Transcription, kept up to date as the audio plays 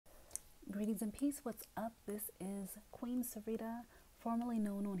Greetings and peace. What's up? This is Queen Sereda, formerly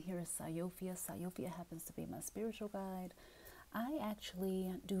known on here as Sayofia. Sayofia happens to be my spiritual guide. I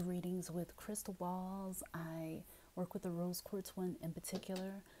actually do readings with crystal balls. I work with the rose quartz one in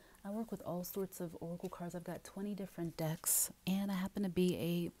particular. I work with all sorts of oracle cards. I've got 20 different decks, and I happen to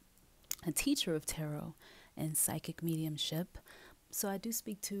be a teacher of tarot and psychic mediumship. So I do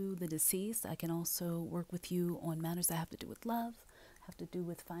speak to the deceased. I can also work with you on matters that have to do with love, have to do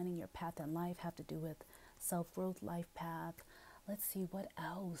with finding your path in life, have to do with self-growth, life path. Let's see what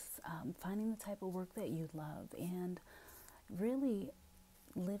else. Finding the type of work that you love and really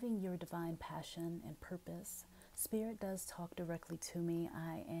living your divine passion and purpose. Spirit does talk directly to me.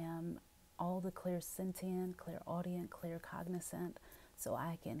 I am all the clairsentient, clairaudient, claircognizant, so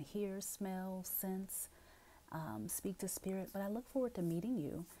I can hear, smell, sense, speak to spirit. But I look forward to meeting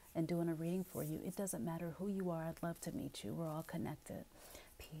you and doing a reading for you. It doesn't matter who you are. I'd love to meet you. We're all connected.